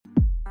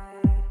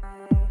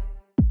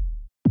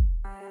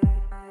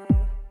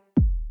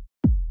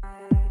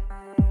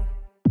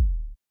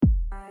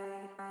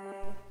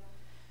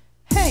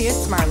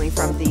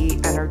from the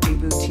Energy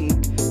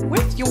Boutique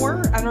with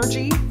your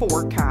energy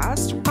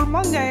forecast for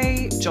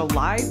Monday,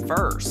 July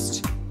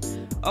 1st.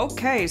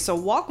 Okay, so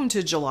welcome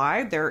to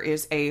July. There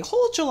is a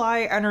whole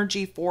July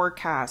energy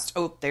forecast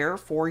out there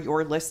for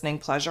your listening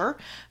pleasure.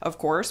 Of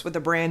course, with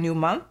a brand new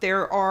month,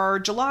 there are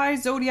July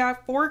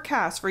zodiac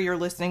forecasts for your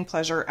listening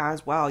pleasure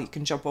as well. You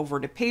can jump over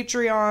to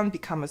Patreon,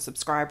 become a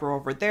subscriber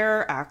over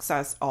there,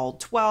 access all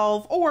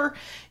 12, or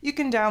you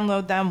can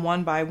download them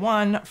one by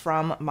one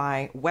from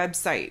my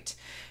website.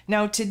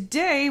 Now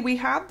today we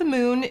have the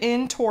moon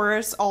in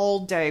Taurus all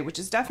day, which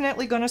is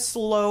definitely going to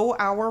slow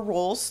our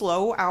roll,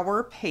 slow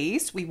our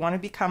pace. We want to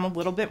become a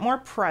little bit more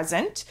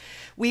present.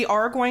 We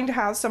are going to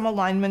have some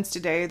alignments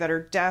today that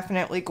are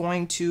definitely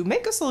going to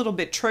make us a little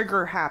bit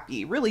trigger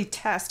happy, really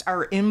test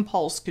our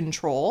impulse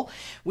control.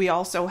 We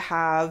also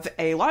have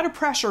a lot of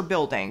pressure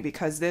building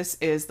because this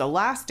is the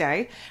last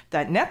day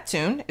that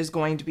Neptune is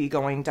going to be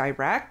going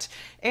direct.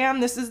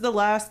 And this is the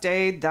last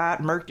day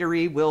that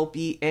Mercury will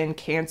be in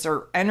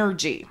Cancer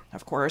energy.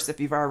 Of course, if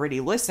you've already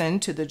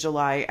listened to the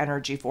July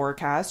energy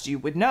forecast, you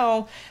would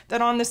know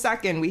that on the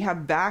 2nd, we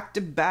have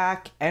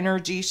back-to-back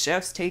energy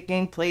shifts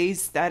taking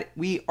place that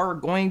we are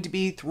going to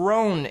be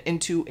thrown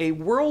into a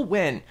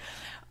whirlwind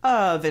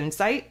of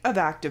insight, of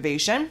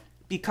activation,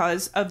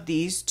 because of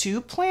these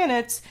two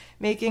planets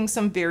making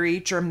some very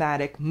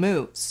dramatic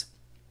moves.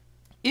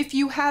 If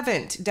you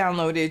haven't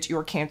downloaded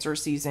your Cancer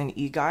Season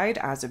e-guide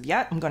as of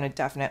yet, I'm going to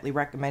definitely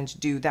recommend you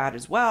do that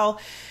as well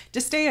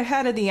to stay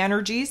ahead of the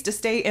energies, to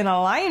stay in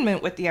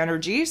alignment with the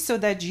energies so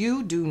that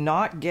you do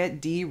not get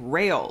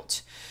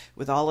derailed.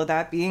 With all of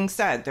that being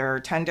said, there are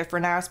 10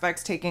 different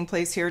aspects taking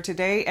place here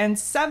today, and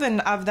 7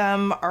 of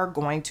them are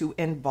going to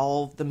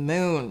involve the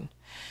moon.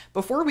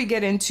 Before we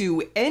get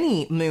into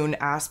any moon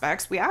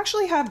aspects, we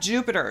actually have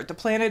Jupiter, the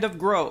planet of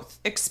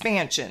growth,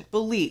 expansion,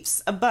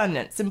 beliefs,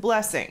 abundance, and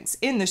blessings,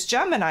 in this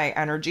Gemini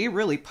energy,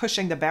 really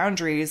pushing the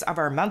boundaries of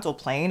our mental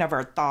plane, of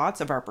our thoughts,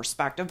 of our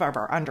perspective, of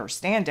our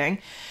understanding.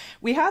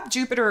 We have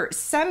Jupiter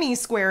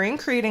semi-squaring,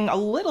 creating a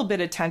little bit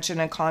of tension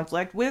and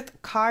conflict with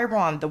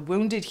Chiron, the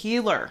wounded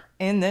healer,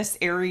 in this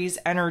Aries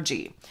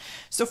energy.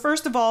 So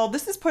first of all,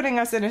 this is putting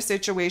us in a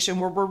situation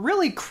where we're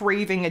really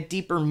craving a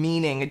deeper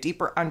meaning, a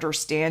deeper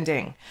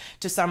understanding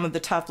to some of the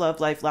tough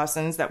love life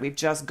lessons that we've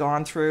just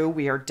gone through.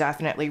 We are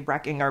definitely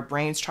wrecking our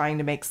brains trying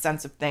to make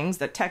sense of things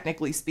that,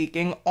 technically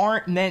speaking,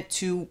 aren't meant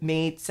to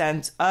make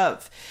sense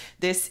of.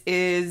 This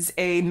is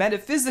a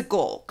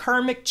metaphysical,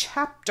 karmic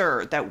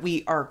chapter that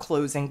we are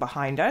closing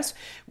behind us.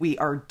 We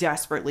are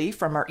desperately,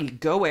 from our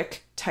egoic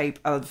type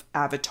of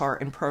avatar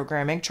and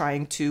programming,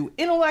 trying to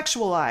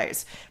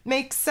intellectualize,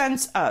 make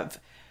sense of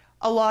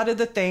a lot of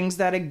the things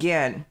that,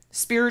 again,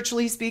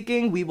 spiritually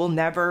speaking, we will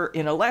never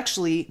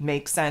intellectually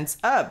make sense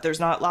of. There's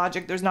not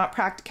logic, there's not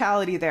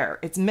practicality there.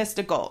 It's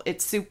mystical,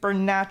 it's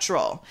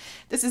supernatural.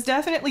 This is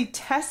definitely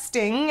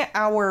testing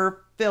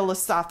our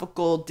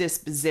philosophical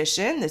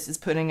disposition. This is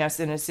putting us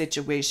in a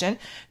situation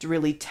to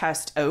really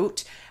test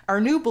out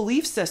our new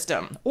belief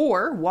system,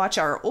 or watch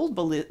our old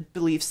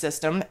belief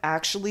system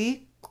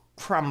actually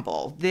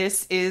crumble.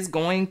 This is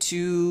going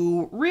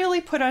to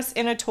really put us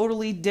in a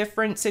totally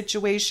different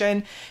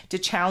situation to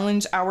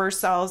challenge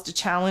ourselves, to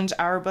challenge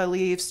our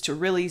beliefs, to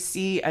really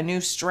see a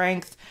new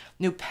strength,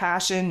 new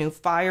passion, new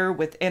fire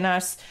within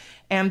us.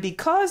 And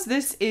because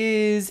this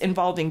is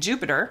involving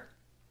Jupiter,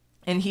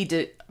 and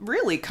he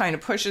really kind of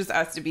pushes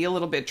us to be a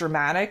little bit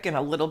dramatic and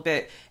a little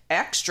bit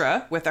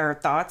extra with our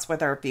thoughts,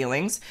 with our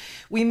feelings,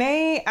 we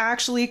may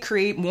actually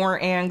create more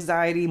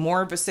anxiety,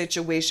 more of a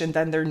situation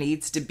than there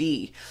needs to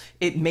be.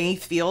 It may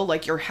feel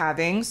like you're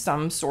having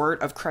some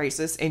sort of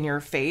crisis in your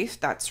faith.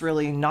 That's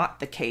really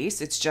not the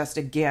case. It's just,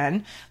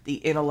 again, the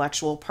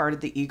intellectual part of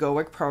the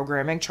egoic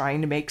programming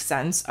trying to make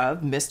sense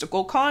of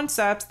mystical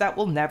concepts that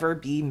will never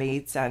be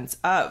made sense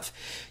of.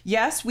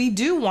 Yes, we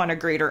do want a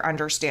greater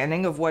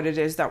understanding of what it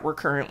is that we're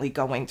currently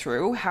going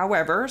through.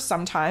 However,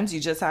 sometimes you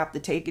just have to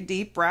take a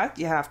deep breath.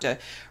 You have to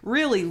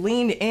really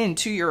lean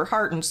into your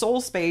heart and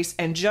soul space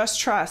and just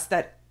trust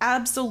that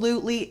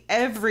absolutely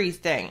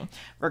everything,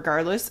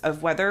 regardless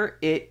of whether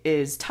it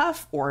is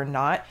tough or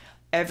not,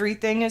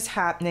 everything is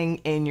happening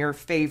in your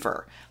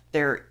favor.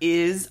 There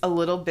is a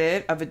little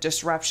bit of a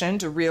disruption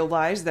to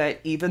realize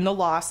that even the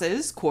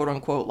losses, quote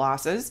unquote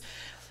losses,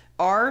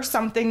 are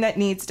something that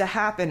needs to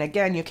happen.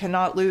 Again, you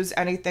cannot lose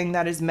anything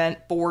that is meant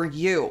for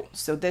you.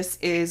 So this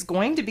is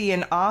going to be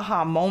an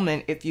aha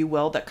moment, if you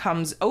will, that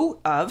comes out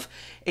of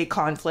a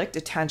conflict,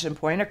 a tension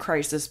point, a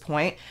crisis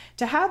point,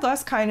 to have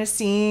us kind of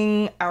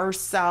seeing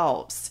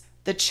ourselves,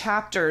 the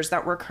chapters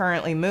that we're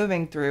currently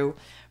moving through,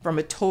 from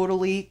a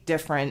totally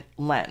different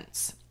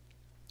lens.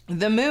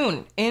 The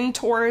moon in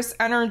Taurus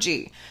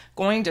energy,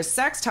 going to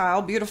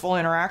sextile, beautiful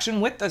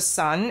interaction with the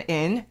sun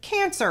in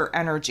Cancer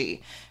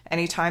energy.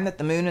 Anytime that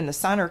the moon and the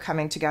sun are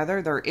coming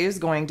together, there is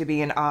going to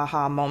be an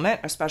aha moment,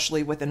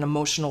 especially with an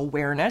emotional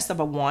awareness of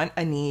a want,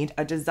 a need,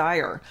 a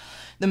desire.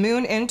 The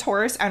moon in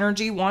Taurus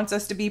energy wants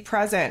us to be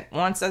present,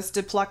 wants us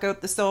to pluck out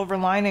the silver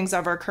linings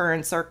of our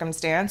current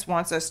circumstance,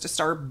 wants us to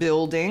start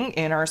building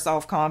in our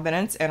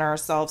self-confidence, in our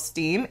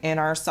self-esteem, in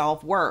our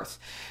self-worth.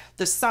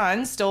 The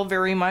sun still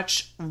very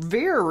much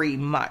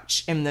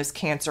in this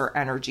Cancer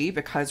energy,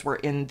 because we're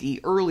in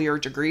the earlier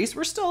degrees.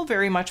 We're still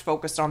very much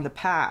focused on the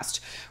past.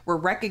 We're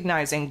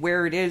recognizing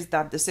where it is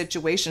that the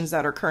situations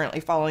that are currently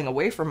falling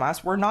away from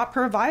us were not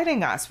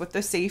providing us with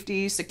the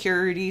safety,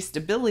 security,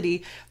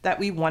 stability that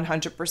we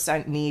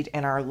 100% need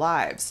in our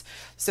lives.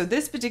 So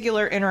this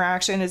particular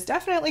interaction is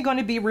definitely going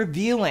to be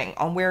revealing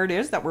on where it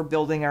is that we're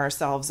building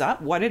ourselves up,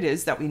 what it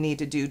is that we need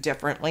to do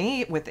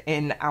differently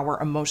within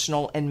our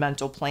emotional and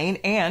mental plane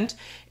and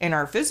in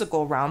our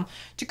physical realm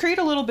to create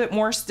a little bit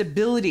more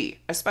stability,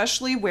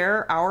 especially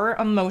where our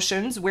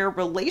emotions, where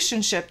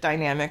relationship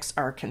dynamics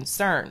are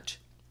concerned.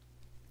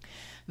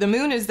 The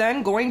moon is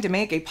then going to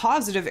make a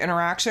positive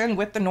interaction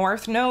with the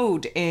North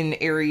Node in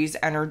Aries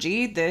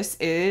energy. This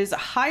is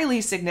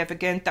highly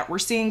significant that we're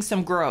seeing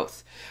some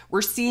growth.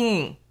 We're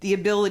seeing the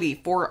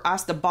ability for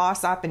us to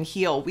boss up and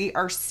heal. We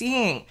are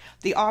seeing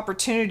the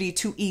opportunity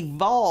to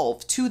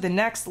evolve to the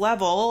next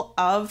level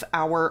of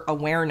our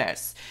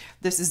awareness.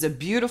 This is a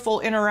beautiful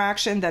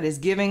interaction that is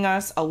giving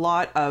us a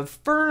lot of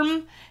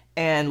firm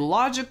and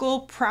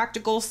logical,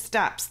 practical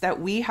steps that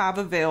we have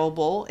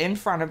available in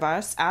front of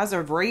us as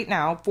of right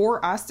now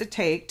for us to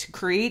take to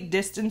create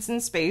distance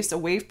and space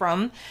away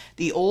from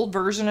the old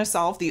version of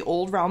self, the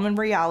old realm and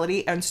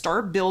reality, and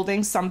start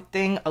building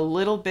something a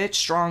little bit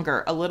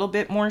stronger, a little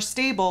bit more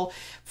stable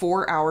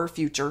for our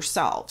future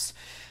selves.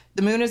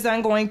 The moon is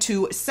then going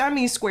to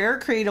semi-square,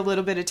 create a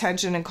little bit of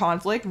tension and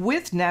conflict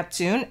with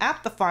Neptune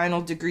at the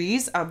final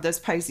degrees of this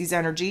Pisces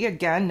energy.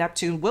 Again,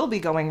 Neptune will be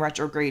going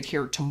retrograde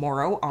here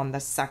tomorrow on the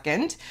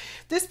 2nd.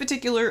 This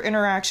particular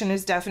interaction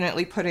is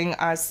definitely putting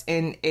us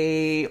in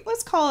a,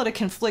 let's call it a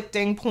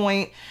conflicting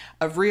point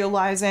of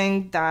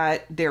realizing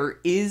that there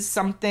is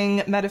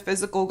something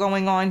metaphysical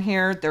going on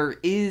here. There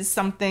is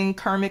something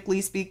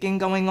karmically speaking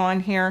going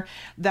on here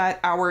that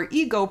our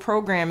ego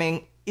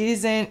programming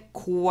isn't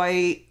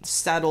quite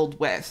settled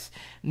with,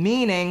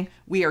 meaning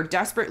we are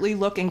desperately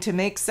looking to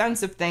make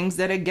sense of things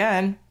that,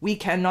 again, we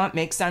cannot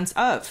make sense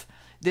of.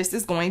 This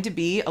is going to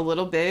be a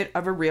little bit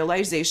of a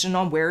realization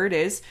on where it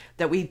is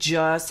that we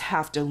just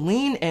have to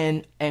lean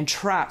in and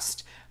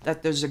trust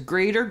that there's a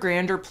greater,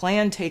 grander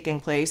plan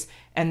taking place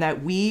and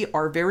that we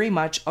are very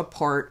much a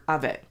part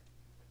of it.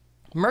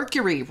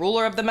 Mercury,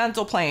 ruler of the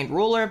mental plane,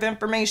 ruler of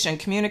information,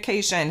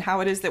 communication,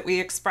 how it is that we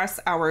express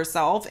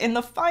ourselves in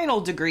the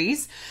final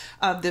degrees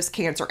of this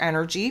Cancer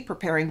energy,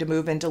 preparing to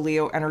move into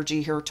Leo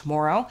energy here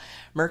tomorrow.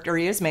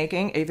 Mercury is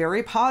making a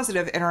very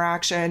positive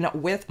interaction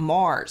with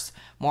Mars.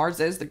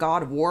 Mars is the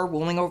god of war,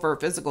 ruling over our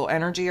physical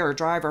energy, our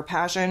drive, our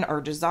passion, our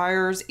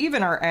desires,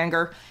 even our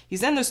anger.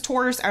 He's in this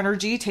Taurus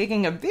energy,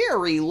 taking a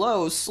very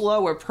low,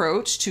 slow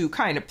approach to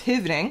kind of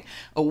pivoting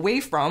away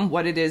from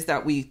what it is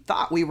that we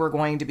thought we were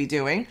going to be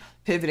doing,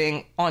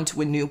 pivoting onto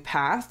a new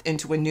path,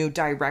 into a new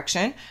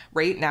direction.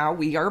 Right now,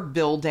 we are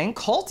building,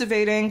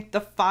 cultivating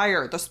the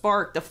fire, the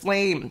spark, the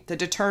flame, the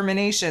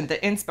determination,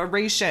 the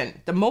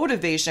inspiration, the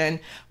motivation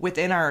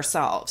within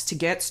ourselves to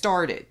get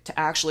started, to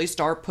actually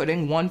start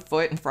putting one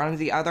foot in front of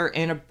the other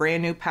in a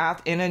brand new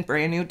path, in a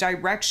brand new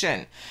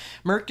direction.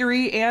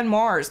 Mercury and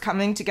Mars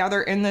coming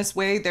together in this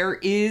way, there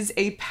is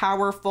a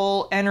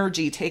powerful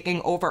energy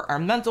taking over our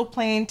mental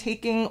plane,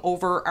 taking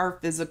over our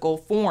physical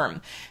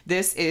form.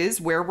 This is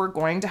where we're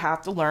going to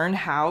have to learn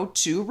how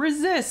to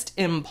resist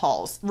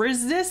impulse,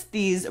 resist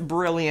these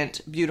brilliant,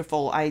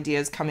 beautiful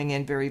ideas coming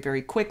in very,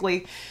 very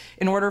quickly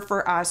in order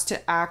for us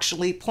to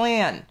actually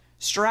plan,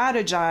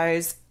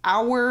 strategize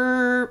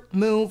our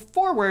move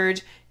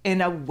forward in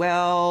a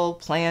well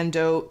planned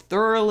out,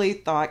 thoroughly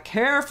thought,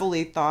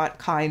 carefully thought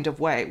kind of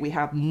way. We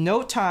have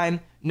no time,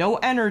 no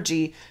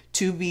energy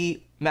to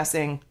be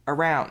messing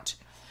around.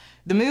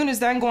 The moon is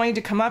then going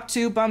to come up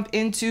to bump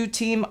into,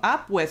 team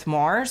up with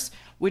Mars,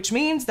 which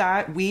means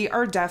that we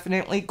are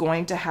definitely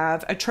going to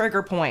have a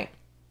trigger point.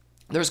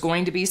 There's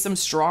going to be some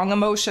strong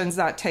emotions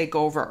that take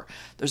over.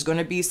 There's going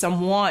to be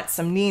some wants,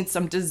 some needs,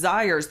 some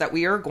desires that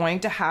we are going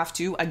to have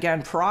to,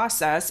 again,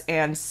 process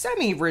and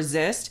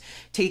semi-resist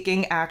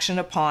taking action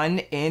upon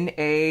in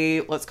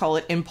a, let's call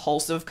it,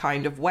 impulsive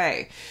kind of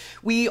way.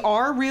 We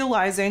are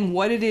realizing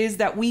what it is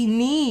that we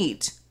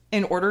need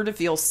in order to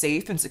feel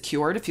safe and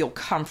secure, to feel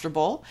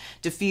comfortable,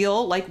 to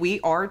feel like we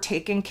are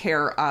taken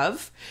care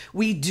of.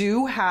 We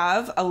do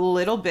have a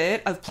little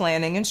bit of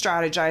planning and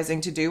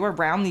strategizing to do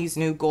around these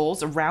new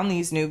goals, around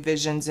these new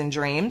visions and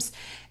dreams.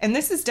 And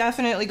this is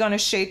definitely going to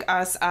shake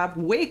us up,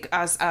 wake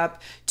us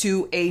up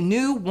to a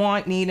new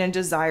want, need, and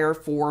desire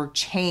for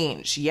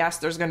change. Yes,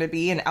 there's going to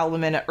be an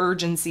element of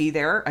urgency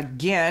there.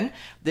 Again,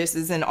 this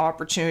is an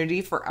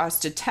opportunity for us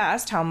to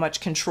test how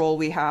much control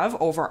we have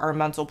over our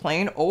mental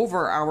plane,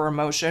 over our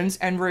emotions,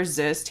 and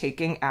resist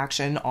taking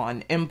action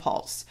on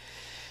impulse.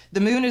 The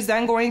moon is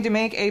then going to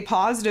make a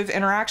positive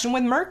interaction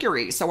with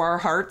Mercury. So our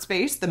heart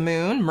space, the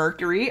moon,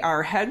 Mercury,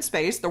 our head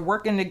space, they're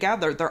working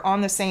together. They're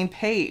on the same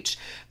page.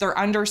 They're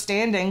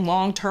understanding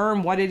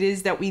long-term what it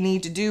is that we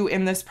need to do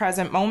in this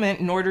present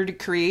moment in order to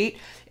create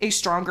a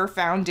stronger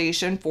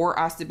foundation for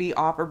us to be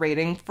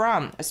operating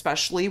from,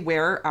 especially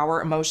where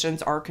our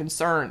emotions are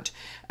concerned.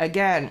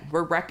 Again,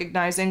 we're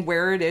recognizing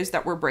where it is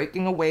that we're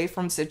breaking away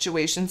from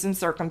situations and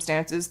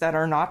circumstances that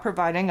are not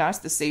providing us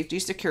the safety,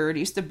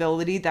 security,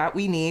 stability that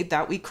we need,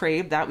 that we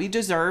crave, that we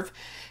deserve.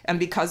 And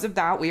because of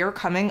that, we are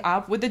coming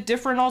up with a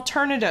different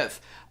alternative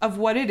of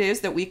what it is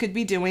that we could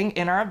be doing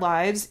in our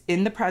lives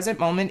in the present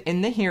moment,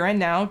 in the here and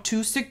now,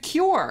 to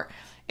secure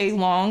a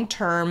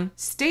long-term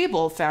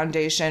stable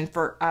foundation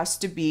for us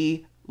to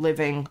be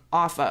living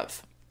off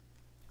of.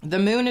 The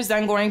moon is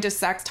then going to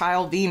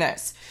sextile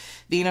Venus.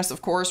 Venus,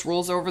 of course,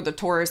 rules over the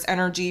Taurus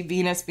energy.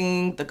 Venus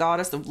being the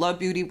goddess of love,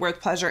 beauty,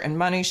 worth, pleasure, and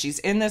money. She's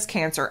in this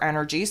Cancer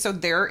energy. So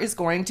there is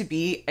going to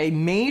be a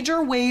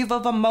major wave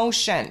of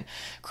emotion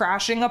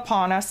crashing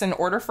upon us in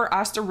order for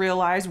us to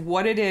realize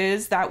what it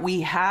is that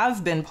we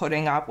have been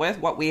putting up with,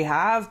 what we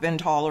have been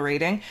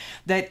tolerating,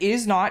 that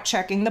is not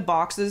checking the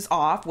boxes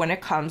off when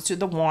it comes to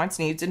the wants,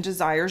 needs, and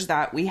desires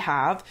that we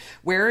have,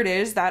 where it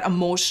is that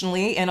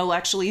emotionally,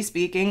 intellectually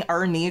speaking,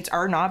 our needs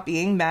are not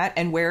being met,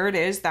 and where it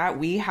is that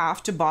we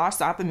have to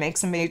boss up and make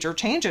some major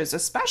changes,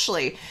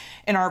 especially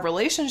in our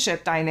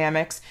relationship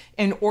dynamics,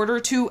 in order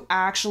to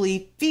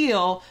actually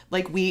feel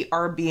like we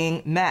are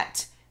being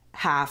met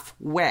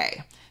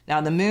halfway. Now,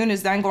 the moon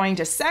is then going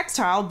to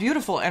sextile,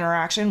 beautiful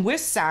interaction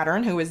with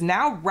Saturn, who is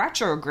now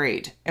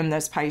retrograde in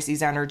this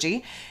Pisces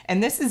energy.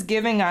 And this is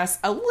giving us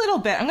a little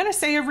bit, I'm going to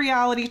say a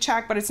reality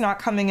check, but it's not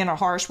coming in a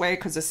harsh way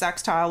because the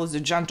sextile is a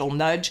gentle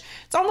nudge.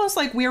 It's almost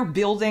like we're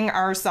building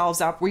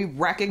ourselves up. We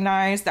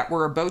recognize that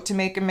we're about to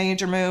make a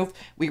major move.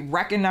 We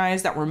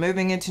recognize that we're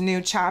moving into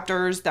new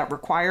chapters that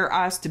require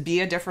us to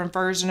be a different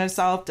version of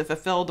self, to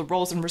fulfill the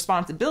roles and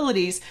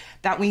responsibilities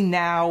that we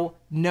now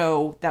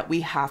know that we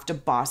have to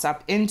boss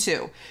up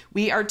into.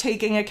 We are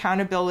taking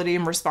accountability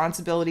and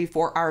responsibility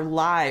for our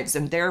lives,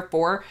 and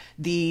therefore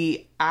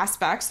the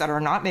aspects that are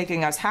not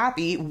making us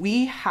happy,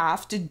 we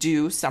have to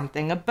do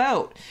something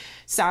about.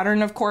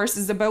 Saturn, of course,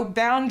 is about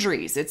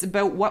boundaries. It's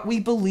about what we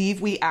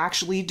believe we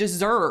actually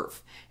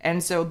deserve.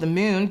 And so the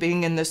moon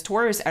being in this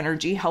Taurus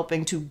energy,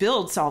 helping to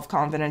build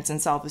self-confidence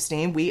and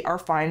self-esteem, we are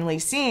finally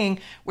seeing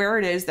where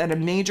it is that a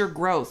major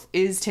growth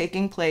is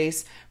taking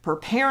place,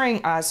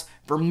 preparing us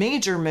for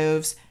major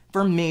moves,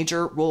 for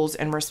major roles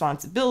and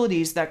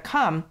responsibilities that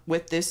come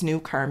with this new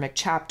karmic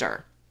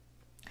chapter.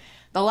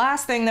 The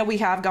last thing that we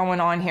have going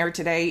on here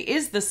today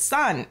is the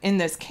sun in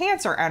this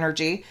Cancer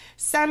energy,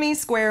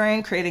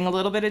 semi-squaring, creating a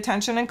little bit of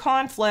tension and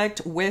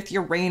conflict with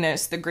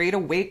Uranus, the great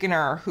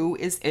awakener, who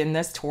is in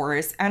this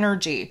Taurus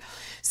energy.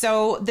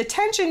 So the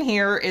tension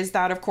here is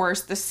that, of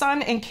course, the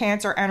sun in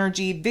Cancer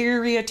energy,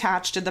 very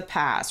attached to the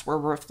past. We're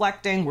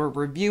reflecting, we're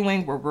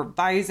reviewing, we're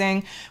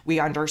revising. We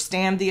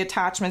understand the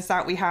attachments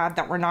that we have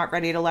that we're not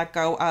ready to let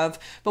go of,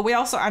 but we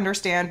also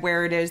understand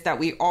where it is that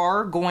we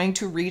are going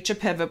to reach a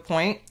pivot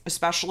point,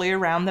 especially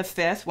around the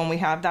 5th when we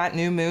have that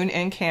new moon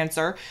in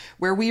Cancer,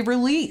 where we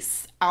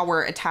release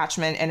our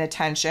attachment and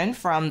attention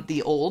from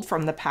the old,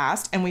 from the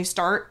past, and we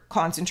start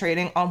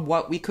concentrating on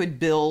what we could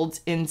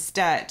build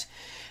instead,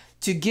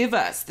 to give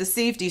us the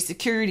safety,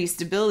 security,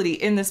 stability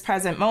in this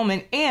present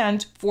moment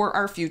and for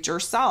our future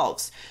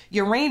selves.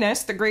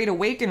 Uranus, the great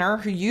awakener,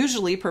 who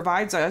usually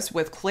provides us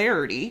with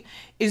clarity,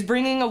 is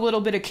bringing a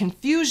little bit of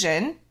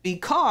confusion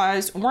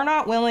because we're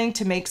not willing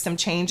to make some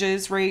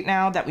changes right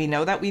now that we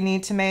know that we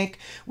need to make.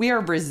 We are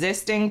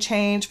resisting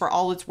change for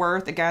all it's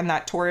worth. Again,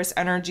 that Taurus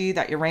energy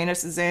that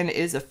Uranus is in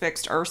is a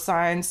fixed earth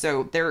sign.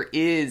 So there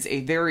is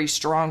a very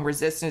strong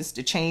resistance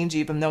to change,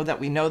 even though that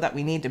we know that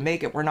we need to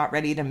make it. We're not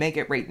ready to make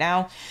it right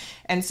now.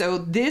 And so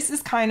this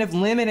is kind of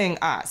limiting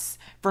us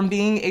from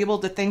being able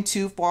to think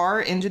too far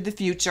into the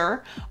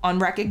future on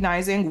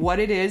recognizing what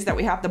it is that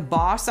we have to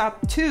boss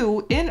up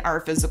to in our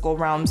physical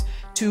realms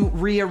to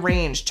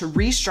rearrange, to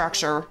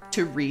restructure,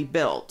 to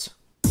rebuild.